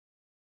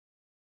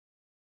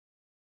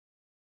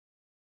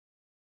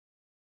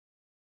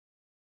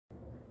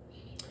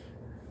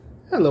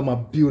Hello my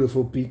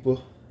beautiful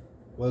people,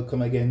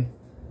 welcome again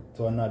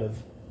to another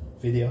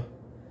video.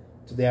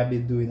 Today I'll be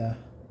doing a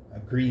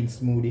green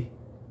smoothie,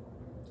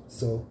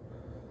 so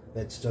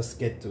let's just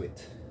get to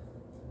it.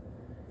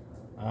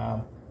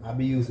 I'll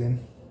be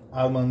using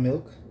almond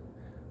milk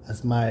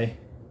as my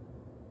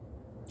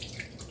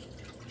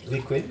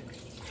liquid.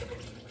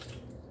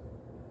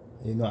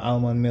 You know,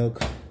 almond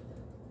milk,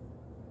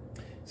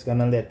 it's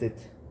gonna let it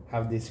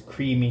have this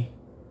creamy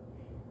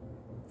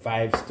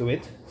vibes to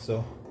it.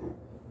 So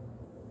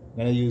I'm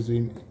gonna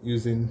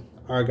using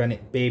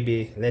organic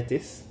baby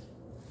lettuce.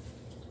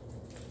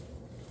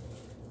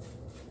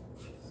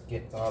 Let's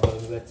get all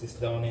the lettuce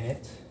down in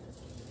it.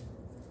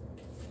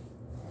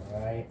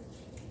 Alright.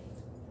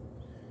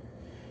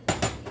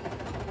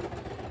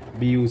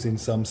 Be using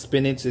some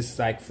spinach. It's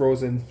like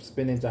frozen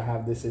spinach. I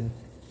have this in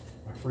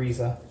my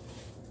freezer.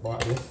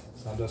 Bought this.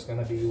 So I'm just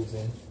gonna be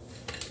using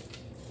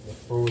the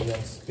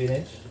frozen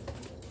spinach.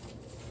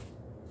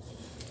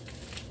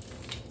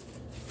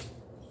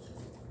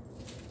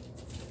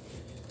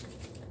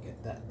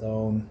 That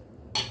down,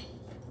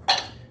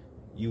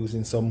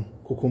 using some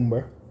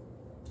cucumber,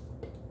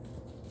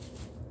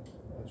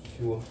 as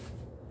few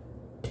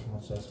as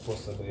much as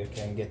possible you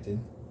can get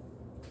in.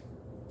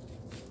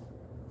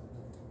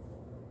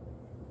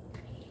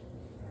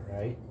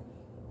 Alright,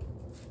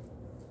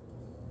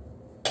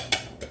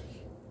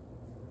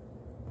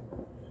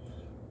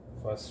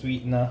 for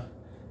sweetener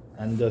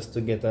and just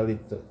to get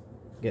the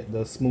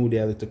smoothie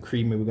a little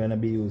creamy, we're gonna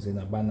be using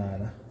a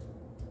banana.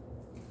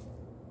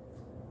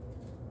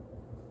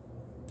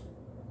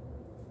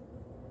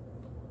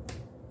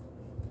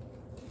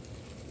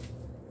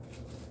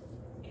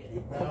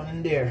 Down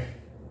in there.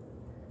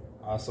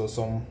 Also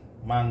some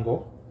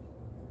mango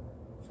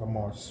for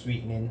more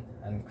sweetening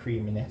and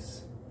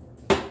creaminess.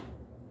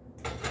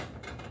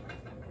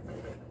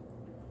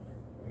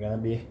 We're gonna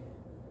be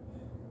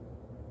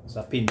just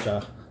a pinch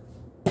of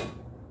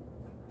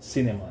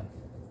cinnamon.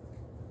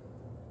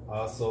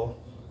 Also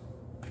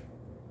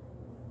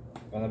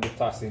gonna be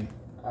tossing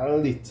a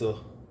little,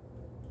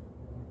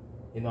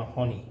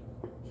 honey.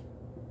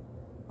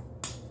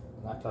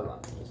 Not a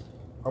lot.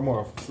 For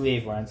more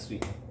flavor and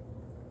sweetness.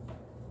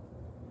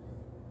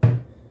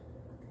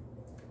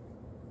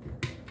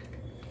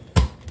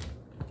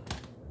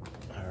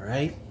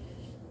 Alright,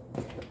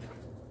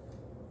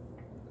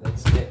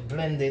 let's get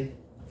blended,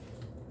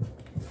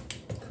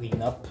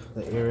 clean up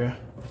the area,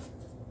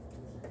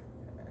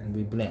 and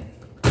we blend.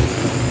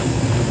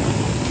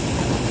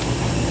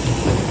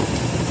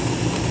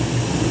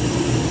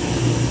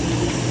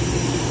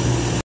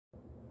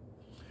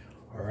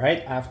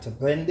 Alright, after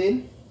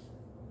blending,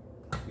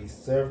 we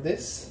serve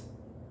this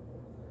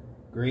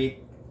great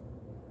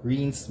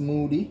green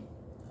smoothie.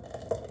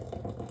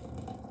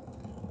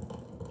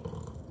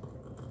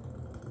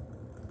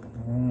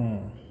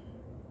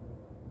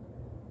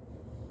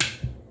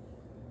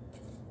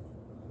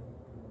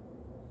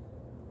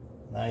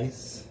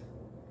 Nice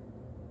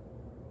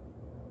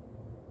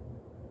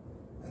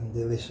and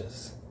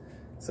delicious.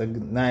 It's a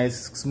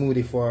nice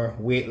smoothie for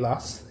weight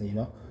loss,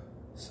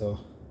 so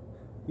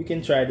you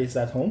can try this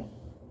at home.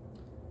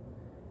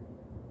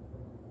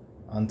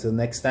 Until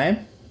next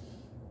time,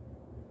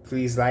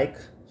 please like,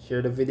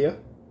 share the video,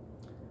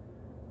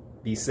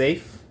 be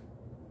safe.